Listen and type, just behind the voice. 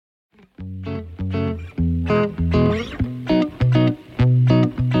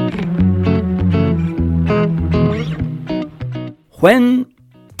When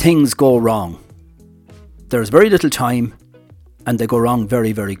things go wrong, there's very little time and they go wrong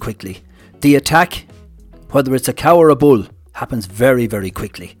very, very quickly. The attack, whether it's a cow or a bull, happens very, very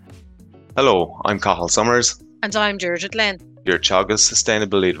quickly. Hello, I'm Cathal Summers. And I'm Deirdre Glenn. Your Teagasc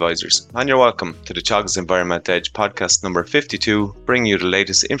Sustainability Advisors. And you're welcome to the Teagasc Environment Edge podcast number 52, bringing you the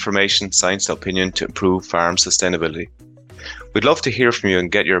latest information, science and opinion to improve farm sustainability. We'd love to hear from you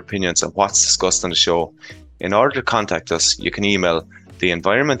and get your opinions on what's discussed on the show. In order to contact us, you can email the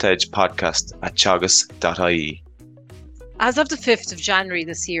Environment Edge podcast at teagasc.ie. As of the 5th of January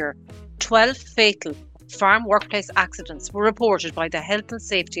this year, 12 fatal farm workplace accidents were reported by the Health and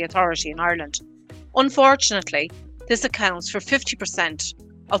Safety Authority in Ireland. Unfortunately, this accounts for 50%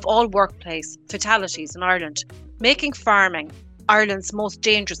 of all workplace fatalities in Ireland, making farming Ireland's most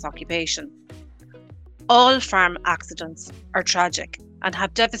dangerous occupation. All farm accidents are tragic and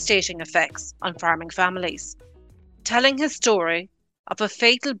have devastating effects on farming families. Telling his story of a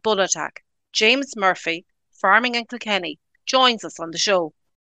fatal bull attack, James Murphy, farming in Kilkenny, joins us on the show.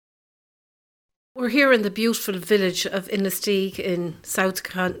 We're here in the beautiful village of Innisteague in South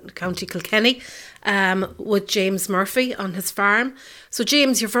County Kilkenny with James Murphy on his farm. So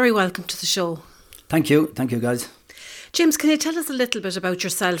James, you're very welcome to the show. Thank you guys. James, can you tell us a little bit about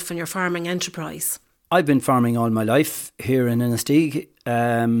yourself and your farming enterprise? I've been farming all my life here in Innisteague.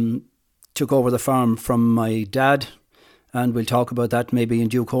 Took over the farm from my dad, and we'll talk about that maybe in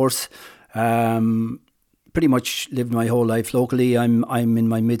due course. Pretty much lived my whole life locally. I'm in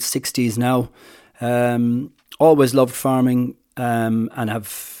my mid-60s now. Always loved farming and have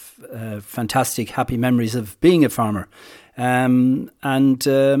fantastic, happy memories of being a farmer. I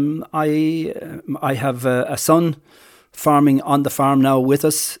have a son farming on the farm now with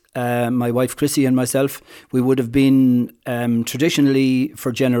us. My wife Chrissy and myself. We would have been traditionally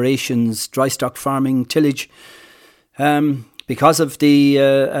for generations dry stock farming, tillage. Because of the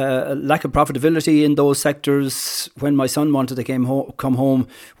lack of profitability in those sectors, when my son wanted to come home,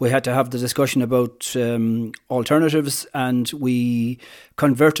 we had to have the discussion about alternatives, and we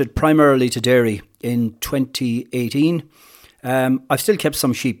converted primarily to dairy in 2018. I've still kept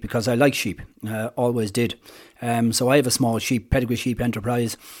some sheep because I like sheep, always did. So I have a small pedigree sheep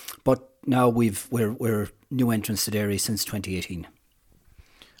enterprise, but now we're new entrants to dairy since 2018.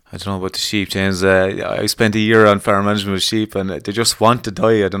 I don't know about the sheep, James. I spent a year on farm management with sheep, and they just want to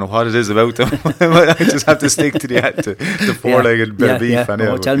die. I don't know what it is about them. I just have to stick to the four-legged bit of beef. Yeah. Anyway.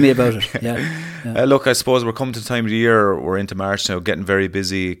 Oh, tell me about it. Yeah. Look, I suppose we're coming to the time of the year. We're into March now, getting very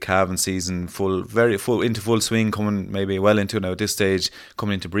busy. Calving season, very full into full swing. Coming maybe well into now at this stage.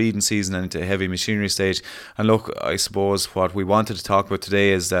 Coming into breeding season and into heavy machinery stage. And look, I suppose what we wanted to talk about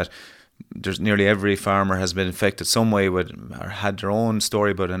today is that there's nearly every farmer has been affected some way with, or had their own story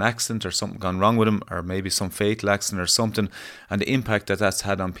about an accident or something gone wrong with them, or maybe some fatal accident or something, and the impact that's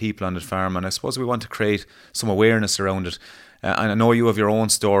had on people on the farm. And I suppose we want to create some awareness around it. And I know you have your own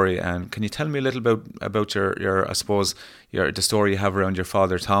story, and can you tell me a little about your I suppose the story you have around your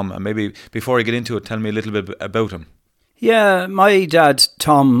father Tom, and maybe before I get into it, tell me a little bit about him. Yeah, my dad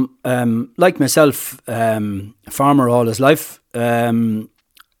Tom, like myself, farmer all his life.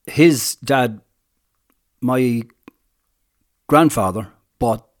 His dad, my grandfather,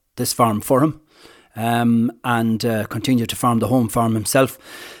 bought this farm for him and continued to farm the home farm himself.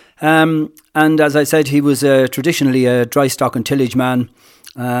 And as I said, he was traditionally a dry stock and tillage man,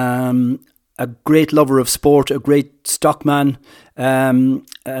 a great lover of sport, a great stock man,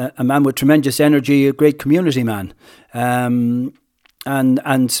 a man with tremendous energy, a great community man. And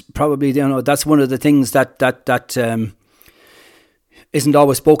probably, that's one of the things that isn't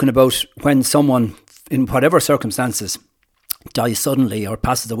always spoken about when someone, in whatever circumstances, dies suddenly or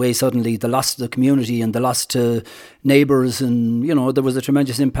passes away suddenly. The loss to the community and the loss to neighbours, and there was a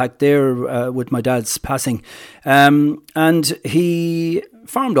tremendous impact there with my dad's passing. And he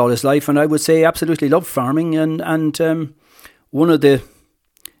farmed all his life, and I would say absolutely loved farming. And one of the,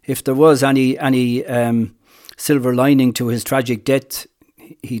 if there was any silver lining to his tragic death,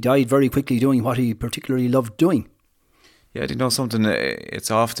 he died very quickly doing what he particularly loved doing. Yeah, do you know something? It's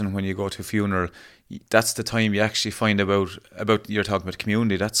often when you go to a funeral, that's the time you actually find about you're talking about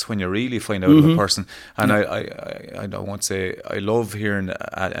community. That's when you really find out of a person. And I don't want to say I love hearing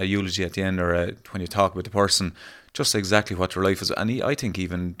a eulogy at the end, or when you talk about the person, just exactly what their life is. And I think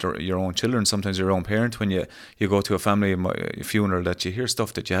even your own children, sometimes your own parent, when you go to a family funeral, that you hear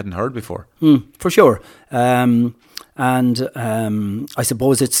stuff that you hadn't heard before. For sure. I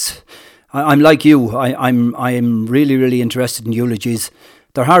suppose it's. I'm like you. I'm really, really interested in eulogies.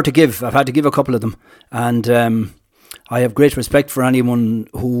 They're hard to give. I've had to give a couple of them, and I have great respect for anyone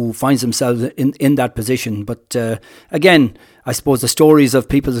who finds themselves in that position. But again, I suppose the stories of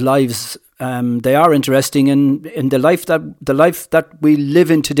people's lives, they are interesting in the life that we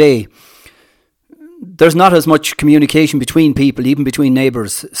live in today. There's not as much communication between people, even between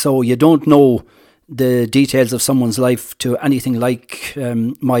neighbours. So you don't know the details of someone's life to anything like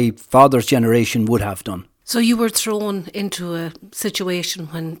my father's generation would have done. So you were thrown into a situation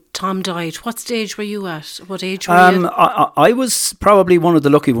when Tom died. What stage were you at? What age were you? I was probably one of the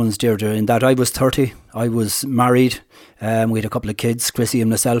lucky ones, Deirdre, in that I was 30. I was married. We had a couple of kids, Chrissy and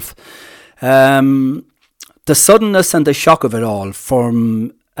myself. The suddenness and the shock of it all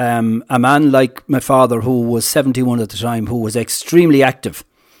from a man like my father, who was 71 at the time, who was extremely active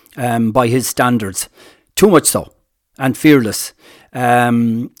by his standards, too much so, and fearless.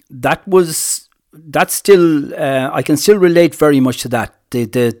 That's still, I can still relate very much to that,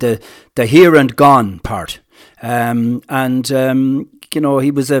 the here and gone part. He was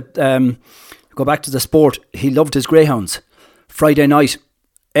go back to the sport, he loved his greyhounds.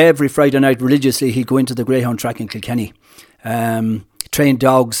 Every Friday night religiously, he'd go into the greyhound track in Kilkenny. Trained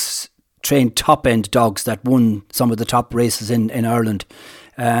top-end dogs that won some of the top races in Ireland.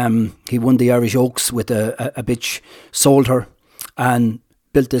 He won the Irish Oaks with a bitch, sold her, and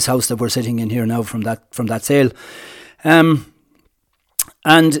built this house that we're sitting in here now from that sale. And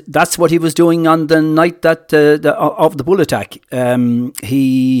that's what he was doing on the night that of the bull attack.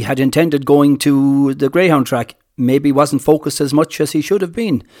 He had intended going to the greyhound track, maybe wasn't focused as much as he should have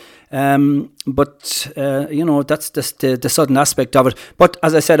been. But that's the sudden aspect of it. But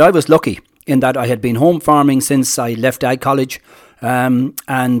as I said, I was lucky in that I had been home farming since I left Ag College.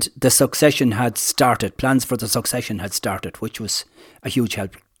 And the succession had started. Plans for the succession had started, which was a huge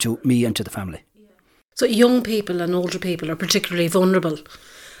help to me and to the family. So young people and older people are particularly vulnerable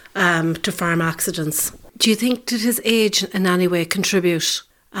to farm accidents. Do you think, did his age in any way contribute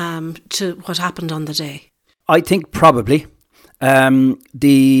to what happened on the day? I think probably.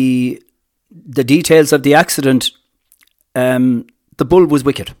 The details of the accident, the bull was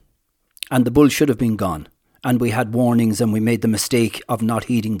wicked, and the bull should have been gone. And we had warnings, and we made the mistake of not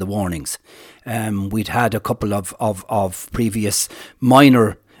heeding the warnings. We'd had a couple of previous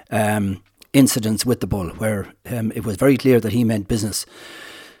minor incidents with the bull where it was very clear that he meant business.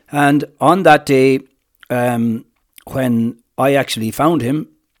 And on that day, when I actually found him,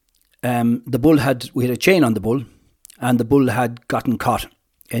 the bull we had a chain on the bull, and the bull had gotten caught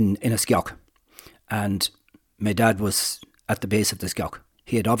in a skeoch. And my dad was at the base of the skeoch.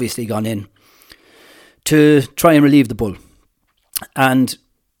 He had obviously gone in to try and relieve the bull. And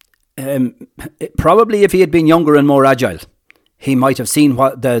probably if he had been younger and more agile, he might have seen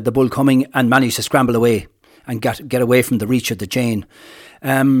the bull coming and managed to scramble away and get away from the reach of the chain.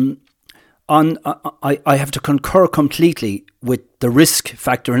 I have to concur completely with the risk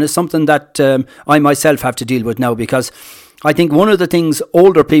factor, and it's something that I myself have to deal with now, because I think one of the things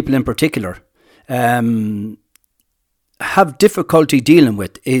older people in particular have difficulty dealing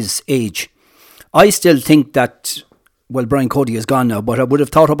with is age. I still think that, well, Brian Cody is gone now, but I would have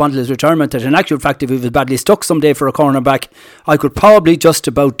thought up until his retirement that in actual fact, if he was badly stuck someday for a cornerback, I could probably just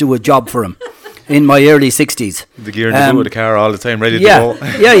about do a job for him in my early 60s. The gear in the boot of the car all the time, ready to go.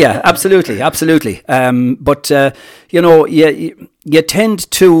 Yeah, absolutely. But you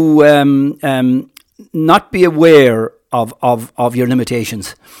tend to not be aware of your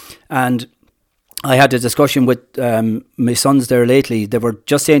limitations. And I had a discussion with my sons there lately. They were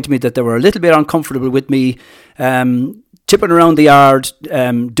just saying to me that they were a little bit uncomfortable with me tipping around the yard,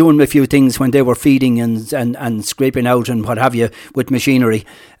 doing a few things when they were feeding and scraping out and what have you with machinery.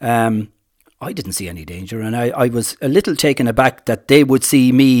 I didn't see any danger, and I was a little taken aback that they would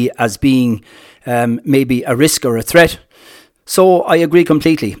see me as being maybe a risk or a threat. So I agree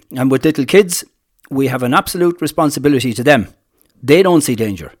completely. And with little kids, we have an absolute responsibility to them. They don't see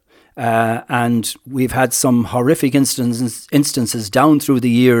danger. And we've had some horrific instances down through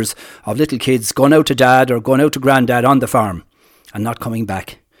the years of little kids going out to dad or going out to granddad on the farm and not coming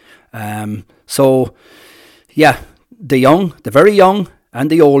back. The very young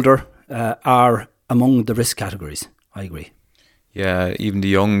and the older are among the risk categories. I agree. Yeah, even the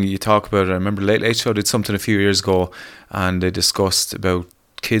young, you talk about it. I remember Late Late Show did something a few years ago, and they discussed about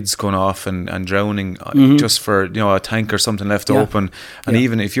kids going off and drowning just for a tank or something left open. And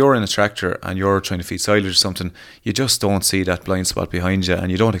even if you're in a tractor and you're trying to feed silage or something, you just don't see that blind spot behind you,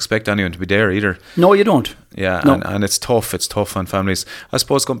 and you don't expect anyone to be there either. No, you don't. Yeah, no. And it's tough on families. I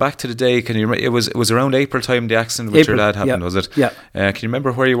suppose going back to the day, can you remember, it was around April time the accident with your dad happened, was it? Yeah. Can you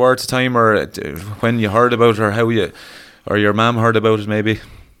remember where you were at the time, or when you heard about it, or how you or your mum heard about it maybe?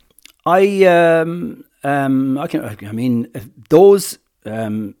 I I mean, those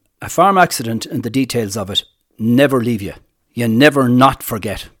a farm accident and the details of it never leave you. You never not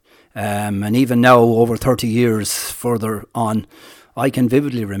forget. And even now, over 30 years further on, I can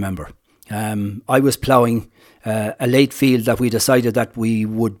vividly remember. I was ploughing a late field that we decided that we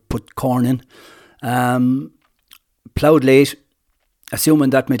would put corn in. Ploughed late,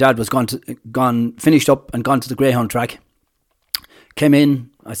 assuming that my dad was finished up and gone to the greyhound track. Came in,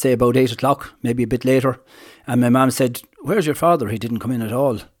 I'd say about 8 o'clock, maybe a bit later. And my mum said, "Where's your father? He didn't come in at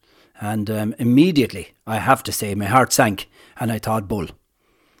all." And immediately, I have to say, my heart sank and I thought bull.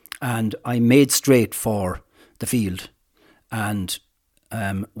 And I made straight for the field and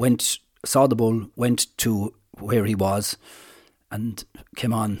saw the bull, went to where he was and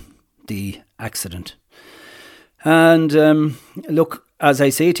came on the accident. And look, as I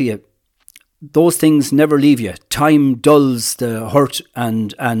say to you, those things never leave you. Time dulls the hurt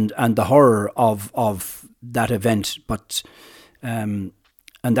and the horror of that event, but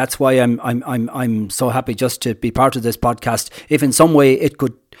and that's why I'm so happy just to be part of this podcast. If in some way it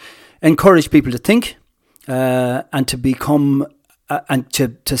could encourage people to think and to become and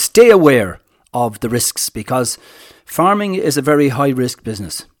to stay aware of the risks, because farming is a very high risk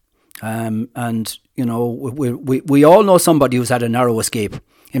business, and you know we all know somebody who's had a narrow escape.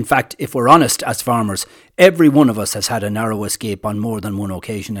 In fact, if we're honest as farmers, every one of us has had a narrow escape on more than one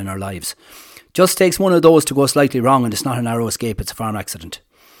occasion in our lives. Just takes one of those to go slightly wrong and it's not a narrow escape, it's a farm accident.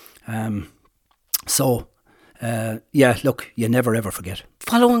 Yeah, look, you never ever forget.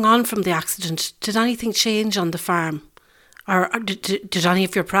 Following on from the accident, did anything change on the farm? Or did any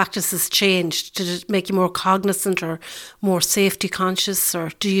of your practices change? Did it make you more cognizant or more safety conscious,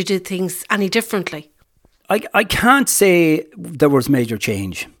 or do you do things any differently? I can't say there was major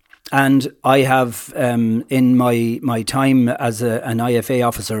change. And I have, in my time as an IFA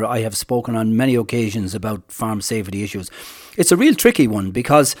officer, I have spoken on many occasions about farm safety issues. It's a real tricky one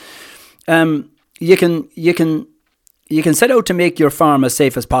because you can set out to make your farm as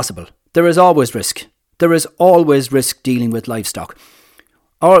safe as possible. There is always risk. There is always risk dealing with livestock.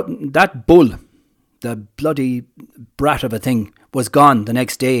 Or that bull, the bloody brat of a thing, was gone the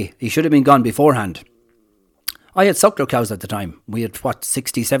next day. He should have been gone beforehand. I had suckler cows at the time. We had,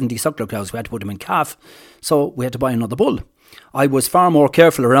 60, 70 suckler cows. We had to put them in calf. So we had to buy another bull. I was far more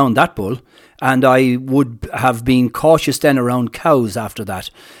careful around that bull, and I would have been cautious then around cows after that.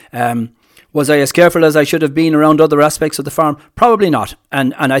 Was I as careful as I should have been around other aspects of the farm? Probably not.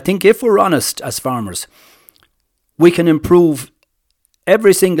 And I think if we're honest as farmers, we can improve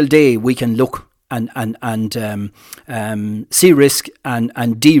every single day. We can look and see risk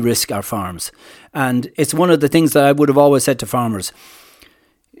and de-risk our farms. And it's one of the things that I would have always said to farmers.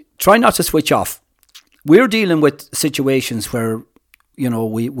 Try not to switch off. We're dealing with situations where, you know,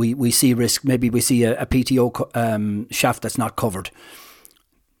 we see risk. Maybe we see a PTO shaft that's not covered.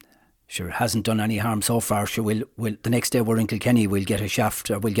 Sure, it hasn't done any harm so far. Sure, we'll the next day we're in Kilkenny, we'll get a shaft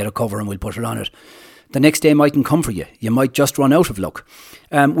or we'll get a cover and we'll put it on it. The next day mightn't come for you. You might just run out of luck.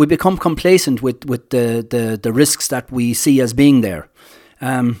 We become complacent with the risks that we see as being there.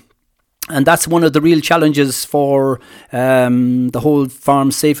 And that's one of the real challenges for the whole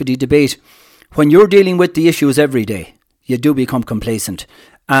farm safety debate. When you're dealing with the issues every day, you do become complacent.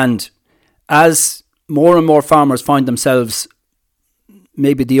 And as more and more farmers find themselves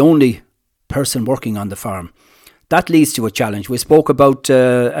maybe the only person working on the farm, that leads to a challenge. We spoke about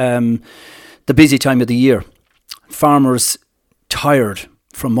the busy time of the year. Farmers tired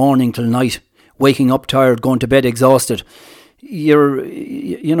from morning till night, waking up tired, going to bed exhausted. You're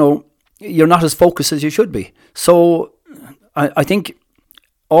not as focused as you should be. So I think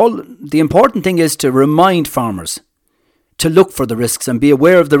the important thing is to remind farmers to look for the risks and be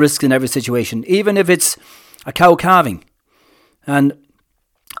aware of the risks in every situation, even if it's a cow calving. And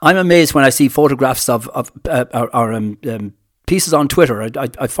I'm amazed when I see photographs of pieces on Twitter.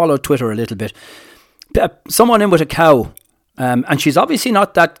 I follow Twitter a little bit. Someone in with a cow, and she's obviously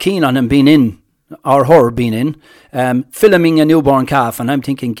not that keen on him being in, or her being in, filming a newborn calf. And I'm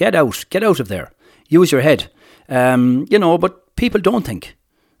thinking, get out of there. Use your head. But people don't think.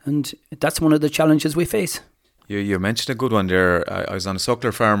 And that's one of the challenges we face. You mentioned a good one there. I was on a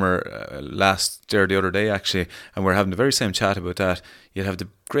suckler farmer the other day actually, and we're having the very same chat about that. You'd have the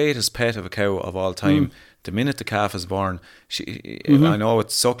greatest pet of a cow of all time. The minute the calf is born, I know with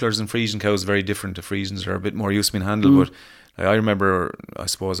sucklers and Friesian cows very different. The Friesians are a bit more used to being handled, but I remember, I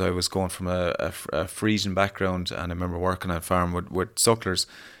suppose I was going from a Friesian background, and I remember working on a farm with sucklers.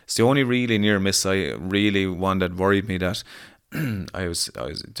 It's the only really near miss one that worried me, that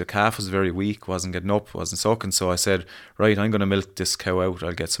the calf was very weak, wasn't getting up, wasn't sucking. So I said, right, I'm going to milk this cow out.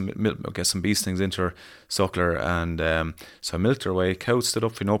 I'll get some milk, I'll get some beastings into her suckler, and so I milked her away. Cow stood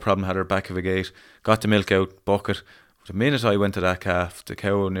up for no problem, had her back of a gate, got the milk out, bucket. The minute I went to that calf, the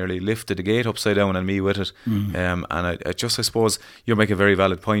cow nearly lifted the gate upside down and me with it. And I suppose you make a very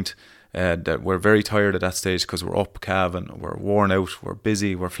valid point. That we're very tired at that stage because we're up calving, we're worn out, we're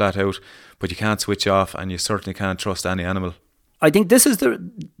busy, we're flat out, but you can't switch off, and you certainly can't trust any animal. I think this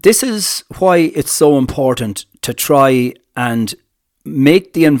is why it's so important to try and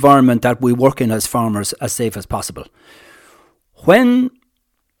make the environment that we work in as farmers as safe as possible. When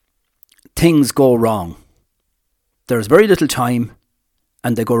things go wrong, there's very little time,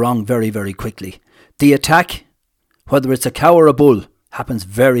 and they go wrong very, very quickly. The attack, whether it's a cow or a bull, happens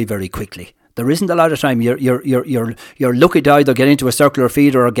very, very quickly. There isn't a lot of time. You're lucky to either get into a circular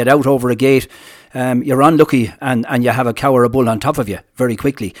feeder or get out over a gate. You're unlucky, and you have a cow or a bull on top of you very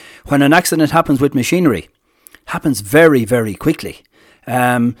quickly. When an accident happens with machinery, happens very, very quickly.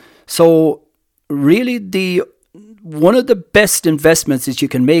 So really, one of the best investments that you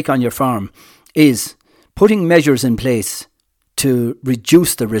can make on your farm is putting measures in place to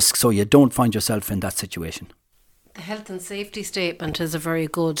reduce the risk so you don't find yourself in that situation. The health and safety statement is a very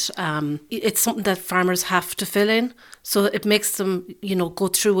good, it's something that farmers have to fill in. So it makes them, go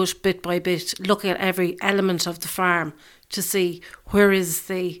through it bit by bit, looking at every element of the farm to see where is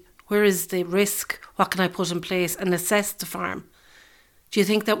the risk, what can I put in place, and assess the farm. Do you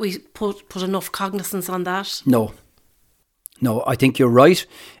think that we put enough cognizance on that? No, I think you're right.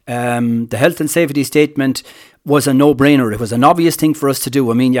 The health and safety statement was a no-brainer. It was an obvious thing for us to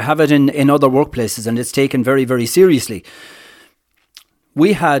do. I mean, you have it in other workplaces, and it's taken very, very seriously.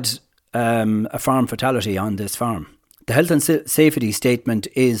 We had a farm fatality on this farm. The health and safety statement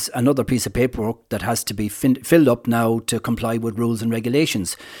is another piece of paperwork that has to be filled up now to comply with rules and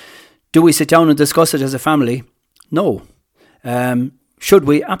regulations. Do we sit down and discuss it as a family? No. Should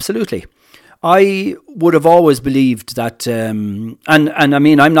we? Absolutely. I would have always believed that, and I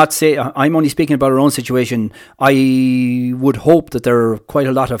mean, I'm only speaking about our own situation. I would hope that there are quite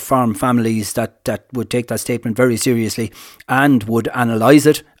a lot of farm families that would take that statement very seriously and would analyse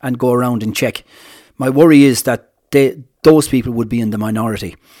it and go around and check. My worry is that those people would be in the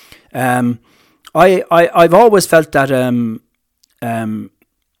minority. I've always felt that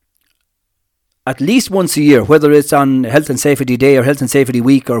at least once a year, whether it's on Health and Safety Day or Health and Safety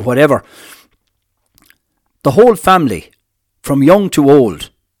Week or whatever, the whole family, from young to old,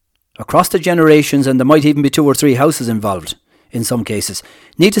 across the generations, and there might even be 2 or 3 houses involved in some cases,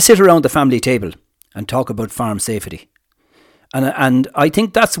 need to sit around the family table and talk about farm safety. And I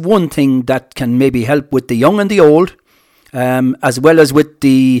think that's one thing that can maybe help with the young and the old, as well as with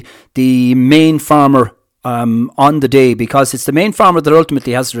the main farmer on the day, because it's the main farmer that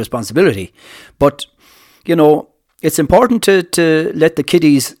ultimately has the responsibility. But, it's important to let the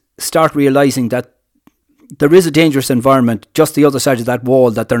kiddies start realising that there is a dangerous environment just the other side of that wall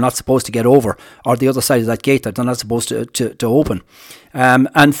that they're not supposed to get over, or the other side of that gate that they're not supposed to open.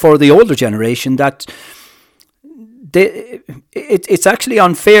 And for the older generation, that it's actually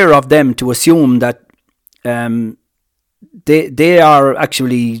unfair of them to assume that they are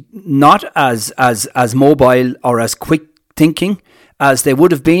actually not as mobile or as quick thinking as they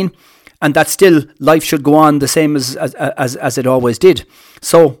would have been, and that still life should go on the same as it always did.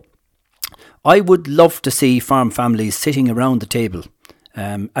 So I would love to see farm families sitting around the table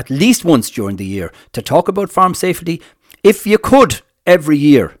at least once during the year to talk about farm safety. If you could, every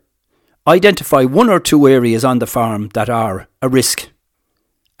year, identify 1 or 2 areas on the farm that are a risk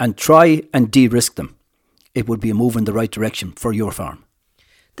and try and de-risk them, it would be a move in the right direction for your farm.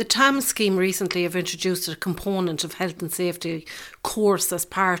 The TAM scheme recently have introduced a component of health and safety course as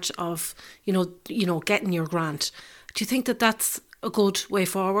part of, getting your grant. Do you think that that's a good way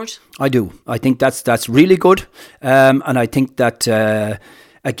forward? I do. I think that's really good. And I think that,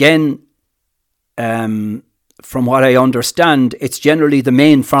 again, from what I understand, it's generally the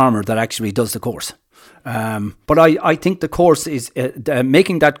main farmer that actually does the course. But I think the course is,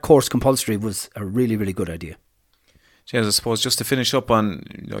 making that course compulsory was a really, really good idea. James, I suppose just to finish up on,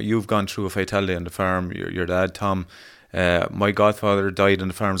 you've gone through a fatality on the farm, your dad, Tom. My godfather died on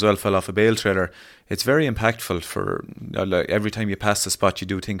the farm as well, fell off a bale trailer. It's very impactful for, every time you pass the spot, you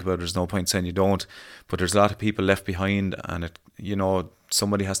do think about it. There's no point saying you don't, but there's a lot of people left behind, and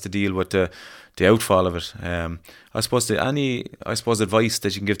somebody has to deal with the outfall of it. I suppose advice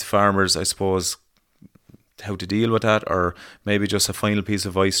that you can give to farmers, I suppose, how to deal with that, or maybe just a final piece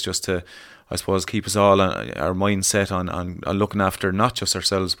of advice just to, I suppose, keep us all our mind set on looking after not just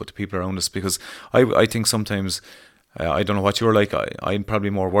ourselves but the people around us, because I think sometimes I don't know what you're like. I'm probably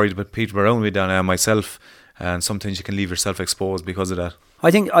more worried about people around me than I am myself, and sometimes you can leave yourself exposed because of that.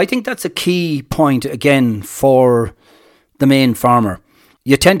 I think that's a key point again for the Maine farmer.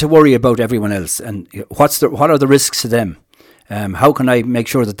 You tend to worry about everyone else and what are the risks to them. How can I make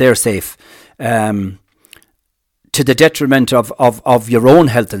sure that they're safe? To the detriment of your own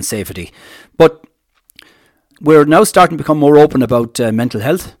health and safety. But we're now starting to become more open about mental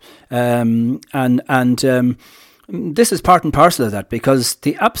health, and this is part and parcel of that, because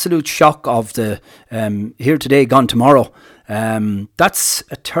the absolute shock of the here today, gone tomorrow, that's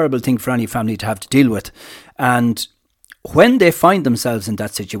a terrible thing for any family to have to deal with. And when they find themselves in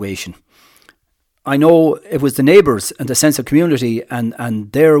that situation, I know it was the neighbours and the sense of community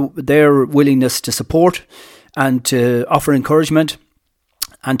and their willingness to support and to offer encouragement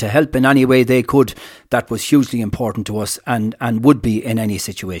and to help in any way they could, that was hugely important to us and would be in any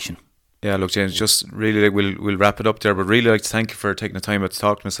situation. Yeah, look, James, just really we'll wrap it up there, but really like to thank you for taking the time out to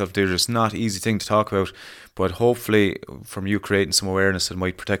talk to myself, Deirdre. It's not an easy thing to talk about, but hopefully from you creating some awareness that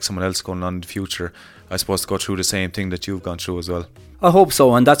might protect someone else going on in the future, I suppose, to go through the same thing that you've gone through as well. I hope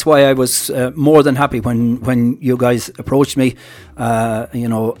so, and that's why I was more than happy when you guys approached me.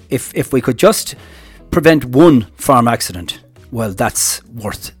 If we could just prevent one farm accident, well, that's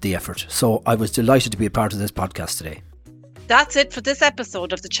worth the effort. So I was delighted to be a part of this podcast today. That's it for this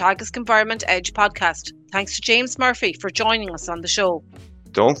episode of the Teagasc Environment Edge podcast. Thanks to James Murphy for joining us on the show.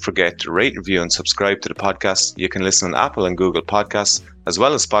 Don't forget to rate, review and subscribe to the podcast. You can listen on Apple and Google Podcasts, as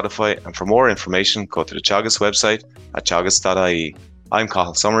well as Spotify. And for more information, go to the Teagasc website at teagasc.ie. I'm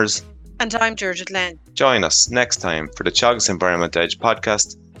Cathal Summers. And I'm Deirdre Glenn. Join us next time for the Teagasc Environment Edge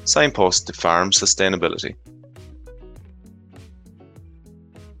podcast, signpost to farm sustainability.